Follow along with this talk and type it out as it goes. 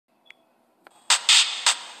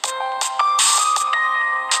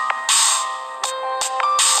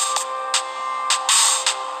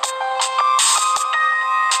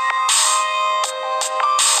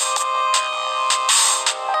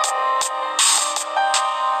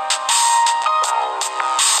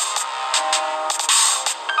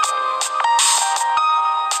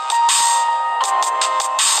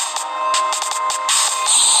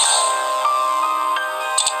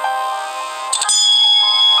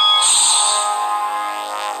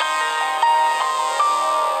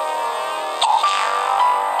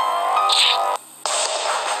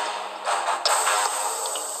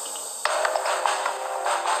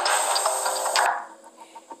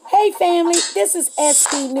this is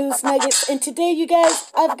SP News Nuggets, and today, you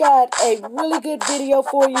guys, I've got a really good video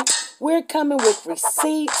for you. We're coming with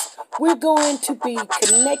receipts. We're going to be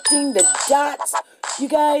connecting the dots. You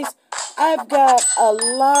guys, I've got a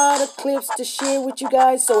lot of clips to share with you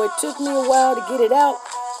guys, so it took me a while to get it out,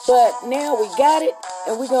 but now we got it,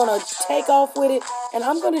 and we're going to take off with it, and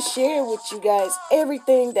I'm going to share with you guys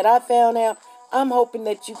everything that I found out. I'm hoping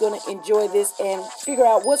that you're going to enjoy this and figure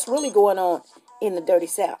out what's really going on in the Dirty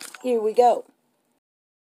South. Here we go.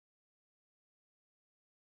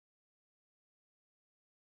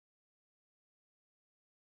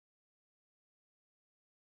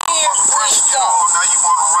 Now you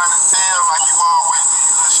want to run it down like you always do,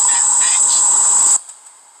 you little shit, bitch.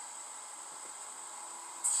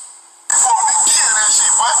 You want to kill that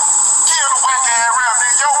shit, boy. Kill the whack ass rap,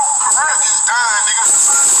 nigga. Your career is done, nigga.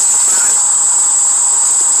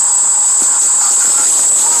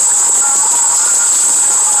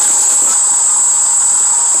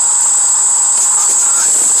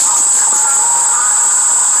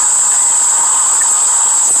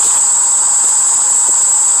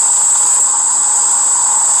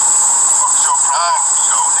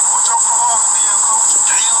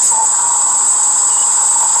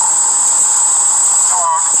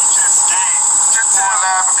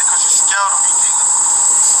 Because you scared of me, nigga.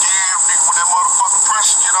 Scared, nigga, when that motherfucking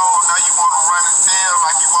pressure get on, now you want to run it down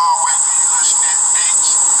like you always do, you little shit, bitch.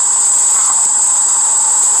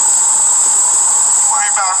 You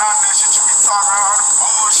ain't about none of that shit you be talking about, the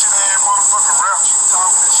bullshit ass motherfucking rap you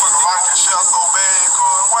talking that shit. Like this shit so bad,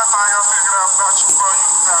 cuz. One thing I figured out about you, bro, you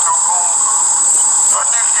got no goon, cuz. A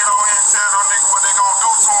nigga get on here and tell them nigga what they gonna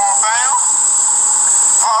do to him, fam.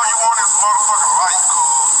 All you want is motherfucking light,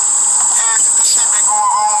 cuz. This shit been going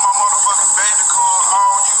on, my motherfucking baby, cuz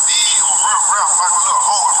all you did was rap like a little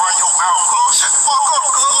hoe and run your mouth, cuz. Shut the fuck up,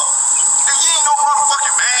 cuz. Nigga, you ain't no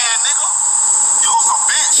motherfucking man, nigga. You was a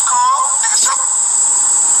bitch, cuz. Nigga, shut the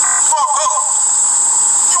fuck up.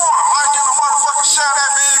 You wanna like in the motherfucking shot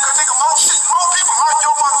at man, cuz nigga, more people like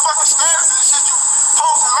your motherfucking stance and shit. You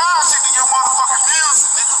posting live shit in your motherfucking music,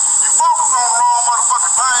 nigga. You focus on the wrong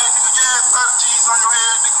motherfucking thing, nigga. You had 30 G's on your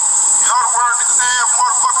head, nigga. You know the word niggas have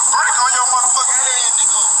motherfucking break on your motherfucking head,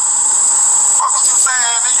 nigga. Fuck what you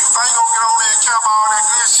saying, nigga? You think you gonna get on there and cap all that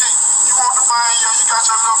good shit? You want the fine, yo, you got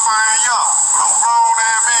your little fine, yo. I'm a grown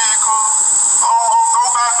ass man, cuz. I don't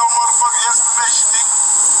nobody no motherfucking explanation, nigga.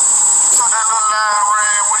 You took that little line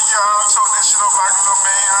ran with y'all, took that shit up like a little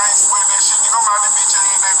man. I ain't sweating that shit, nigga. I'm out there bitch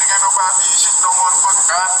ain't that nigga. Ain't nobody did shit no motherfucking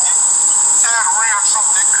God, nigga. Tell the real truth,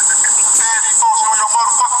 nigga. Tell these folks on your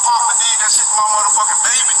motherfucking papa did that shit to my motherfucking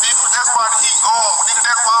baby, nigga. That's why the heat on, nigga.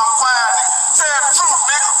 That's why I'm quiet, nigga. Tell the truth,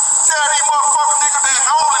 nigga. Tell these motherfucking niggas that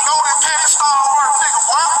know that Pakistan work, nigga,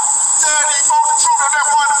 boy. Tell these folks the truth that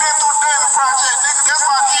boy been through the damn project, nigga. That's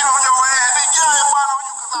why the heat on your ass, nigga. You ain't one on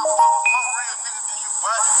you, cause I fuck with more real niggas than you,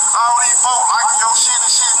 boy. All these folks liking your shit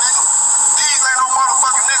and shit, nigga. These ain't no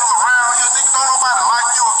motherfucking niggas around here, nigga. Don't nobody like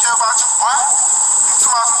you or care about you, boy. You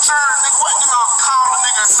talking about some church, nigga. What nigga call a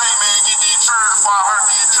nigga and say, man, get these church before I heard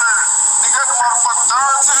these church? Nigga, that's the motherfucking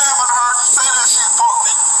third time I heard you say that shit, fuck,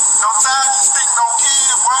 nigga. No time you speak, no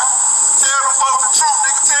kid, boy. Tell them folks the truth,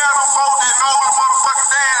 nigga. Tell them folks that Noland motherfucking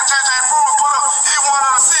dad and JJ Brewer put up. He one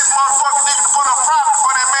of the 6 motherfucking niggas to put up property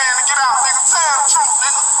for that man to get out, nigga. Tell the truth,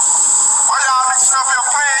 nigga. Why y'all niggas up here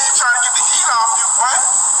playing? You trying to get the heat off you, boy.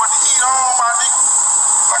 But the heat on, my nigga.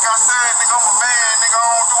 Like I said, nigga, I'm a man, nigga. I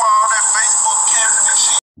don't do all that Facebook camping and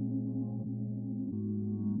shit.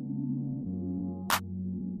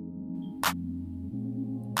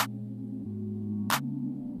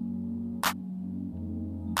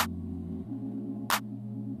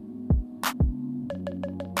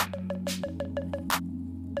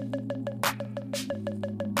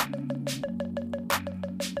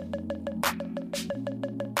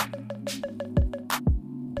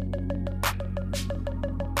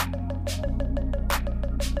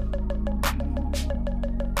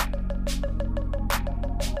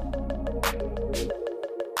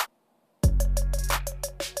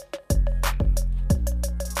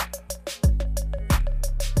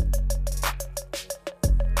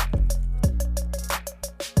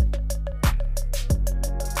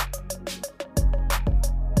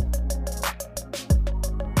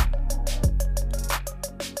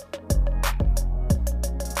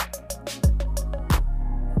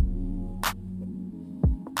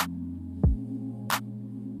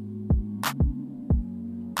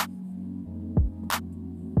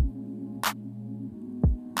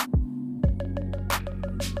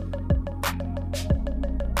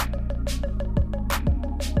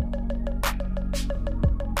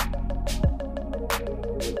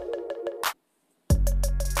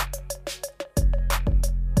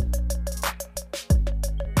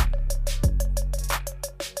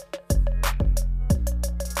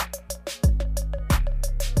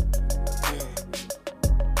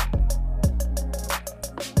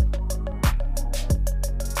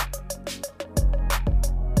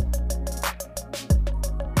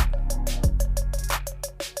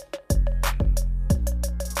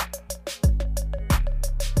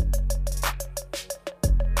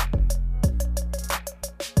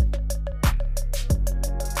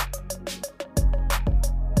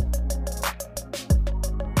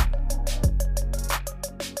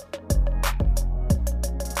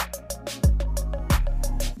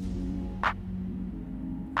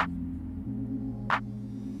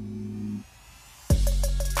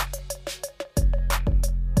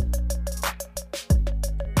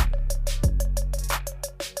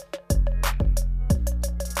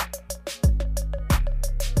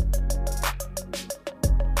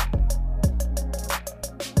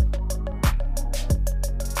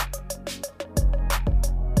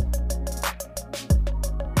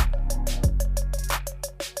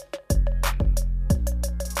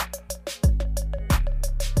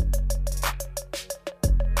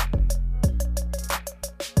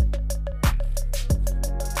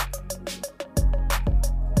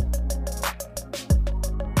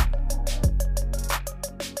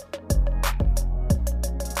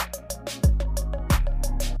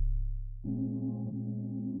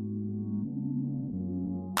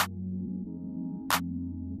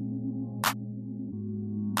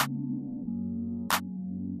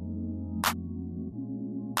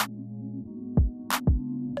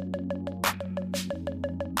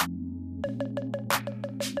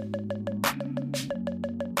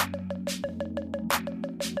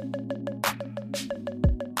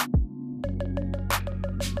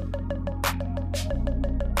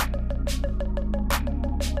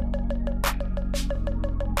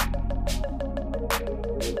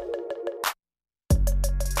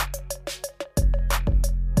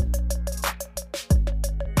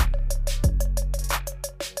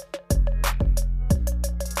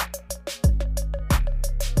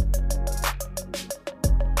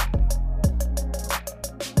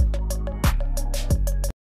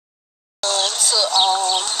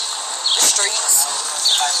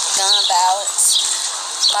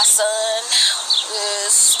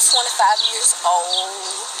 is 25 years old.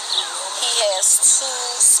 He has two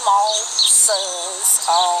small sons.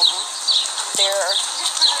 They're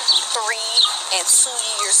 3 and 2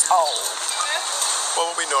 years old. Well,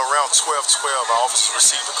 what we know, around 12:12, our officers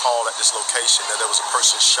received a call at this location that there was a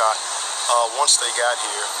person shot. Once they got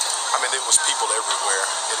here, I mean, there was people everywhere.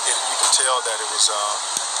 You can tell that it was a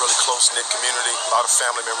really close-knit community. A lot of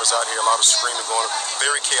family members out here, a lot of screaming going on.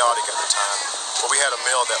 Very chaotic at the time. But we had a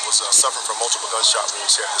male that was suffering from multiple gunshot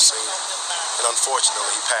wounds here at the scene. And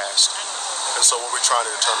unfortunately, he passed. And so what we're trying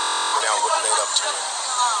to determine now what led up to it.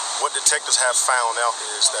 What detectives have found out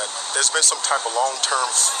is that there's been some type of long-term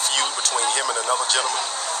feud between him and another gentleman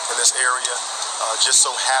in this area. Just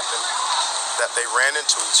so happened that they ran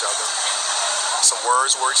into each other. Some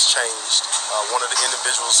words were exchanged. One of the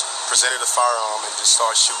individuals presented a firearm and just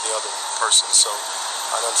started shooting the other person. So,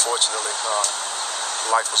 unfortunately,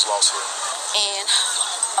 life was lost here. And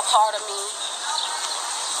a part of me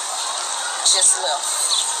just left.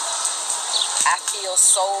 I feel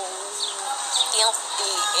so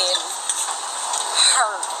empty and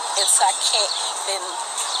hurt. I can't even.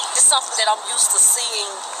 It's something that I'm used to seeing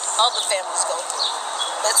other families go through.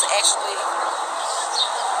 But to actually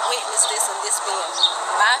witness this and this being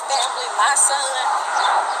my family, my son,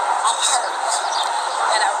 I'm hurt.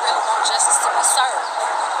 And I really want justice to be served.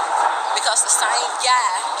 Because the same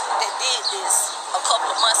guy that did this a couple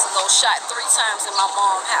of months ago shot 3 times in my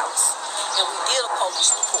mom's house. And we did a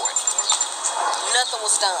police report. Nothing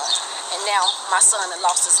was done. And now my son had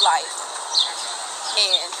lost his life.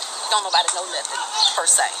 And don't nobody know nothing, per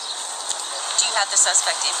se. Do you have the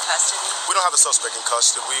suspect in custody? We don't have the suspect in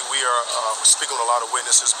custody. We are speaking with a lot of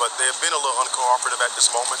witnesses, but they've been a little uncooperative at this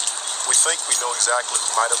moment. We think we know exactly who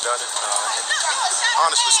might have done it.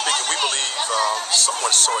 Honestly speaking, we believe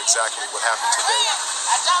someone saw exactly what happened today.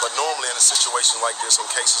 But normally in a situation like this, on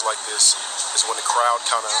cases like this, is when the crowd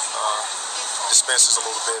kind of dispenses a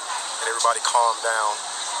little bit and everybody calm down,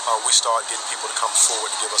 we start getting people to come forward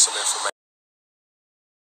to give us some information.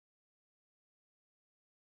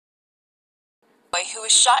 Who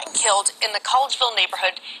was shot and killed in the Collegeville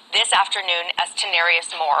neighborhood this afternoon as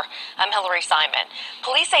Tenarius Moore. I'm Hillary Simon.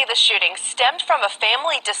 Police say the shooting stemmed from a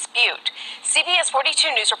family dispute. CBS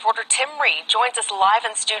 42 News reporter Tim Reed joins us live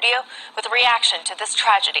in studio with a reaction to this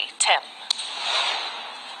tragedy. Tim.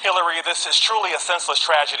 Hillary, this is truly a senseless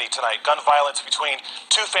tragedy tonight. Gun violence between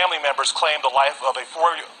 2 family members claimed the life of a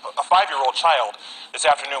 5-year-old child. This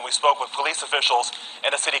afternoon, we spoke with police officials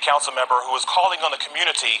and a city council member who was calling on the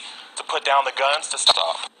community to put down the guns to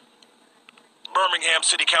stop. Birmingham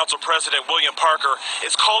City Council President William Parker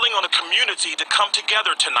is calling on the community to come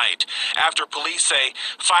together tonight after police say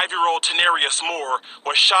 5-year-old Tenarius Moore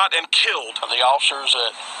was shot and killed. The officers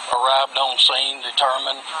that arrived on scene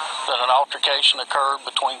determined that an altercation occurred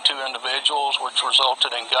between 2 individuals, which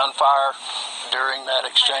resulted in gunfire. During that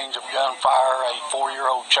exchange of gunfire, a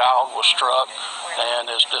 4-year-old child was struck and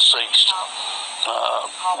is deceased.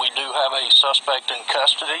 We do have a suspect in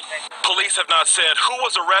custody. Police have not said who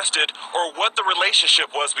was arrested or what the relationship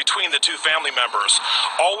was between the 2 family members.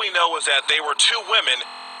 All we know is that they were 2 women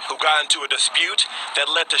who got into a dispute that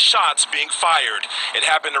led to shots being fired. It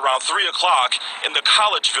happened around 3 o'clock in the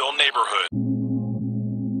Collegeville neighborhood.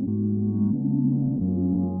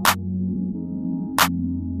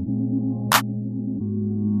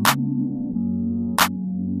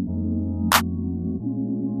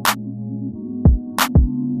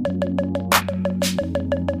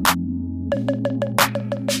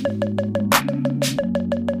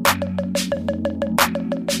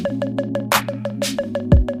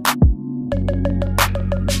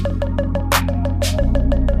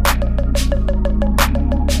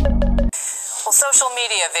 Social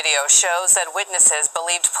media video shows that witnesses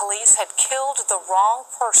believed police had killed the wrong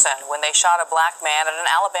person when they shot a black man at an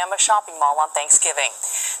Alabama shopping mall on Thanksgiving.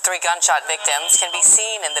 3 gunshot victims can be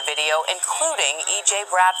seen in the video, including E.J.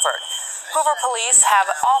 Bradford. Hoover police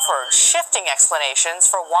have offered shifting explanations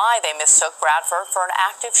for why they mistook Bradford for an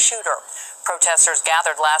active shooter. Protesters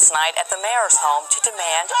gathered last night at the mayor's home to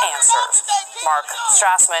demand answers. Mark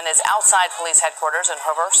Strassman is outside police headquarters in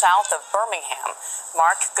Hoover, south of Birmingham.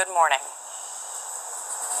 Mark, good morning.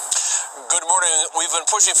 Good morning. We've been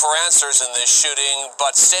pushing for answers in this shooting,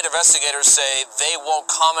 but state investigators say they won't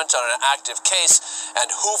comment on an active case, and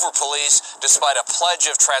Hoover police, despite a pledge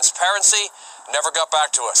of transparency, never got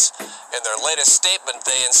back to us. In their latest statement,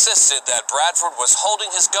 they insisted that Bradford was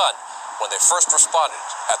holding his gun when they first responded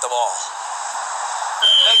at the mall.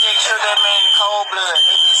 They just killed that man in cold blood.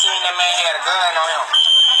 They just seen that man had a gun on him.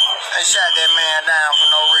 They shot that man down for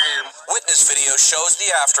no reason. Witness video shows the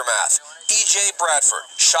aftermath. E.J. Bradford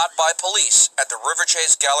shot by police at the River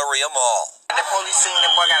Chase Galleria Mall. The police seen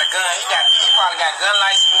that boy got a gun. He probably got gun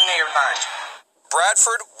license and everything.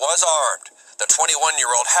 Bradford was armed. The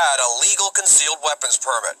 21-year-old had a legal concealed weapons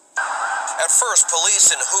permit. At first,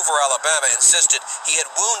 police in Hoover, Alabama insisted he had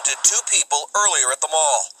wounded 2 people earlier at the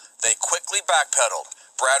mall. They quickly backpedaled.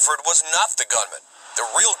 Bradford was not the gunman. The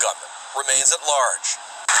real gunman remains at large.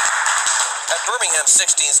 At Birmingham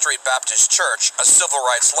 16th Street Baptist Church, a civil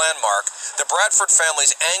rights landmark, the Bradford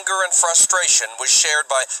family's anger and frustration was shared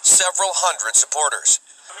by several hundred supporters.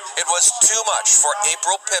 It was too much for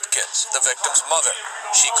April Pipkins, the victim's mother.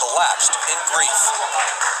 She collapsed in grief.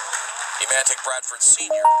 Emantic Bradford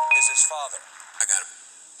Sr. is his father. I gotta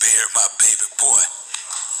bury my baby boy,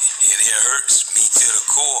 and it hurts me to the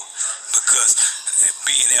core because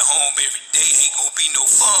being at home every day ain't gonna be no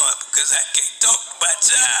fun because I can't talk to my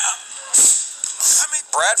child.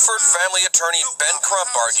 Bradford family attorney Ben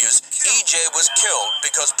Crump argues E.J. was killed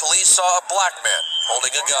because police saw a black man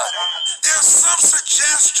holding a gun. There's some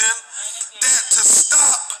suggestion that to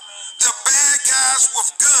stop the bad guys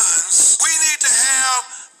with guns, we need to have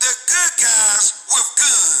the good guys with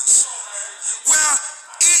guns. Well,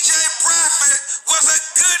 E.J. Bradford was a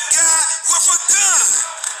good guy with a gun.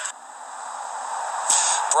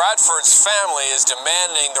 Bradford's family is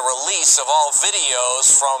demanding the release of all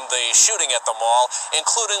videos from the shooting at the mall,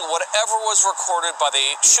 including whatever was recorded by the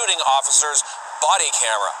shooting officer's body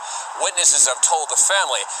camera. Witnesses have told the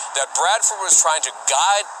family that Bradford was trying to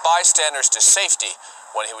guide bystanders to safety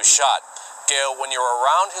when he was shot. Gail, when you're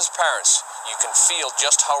around his parents, you can feel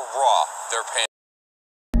just how raw their pain is.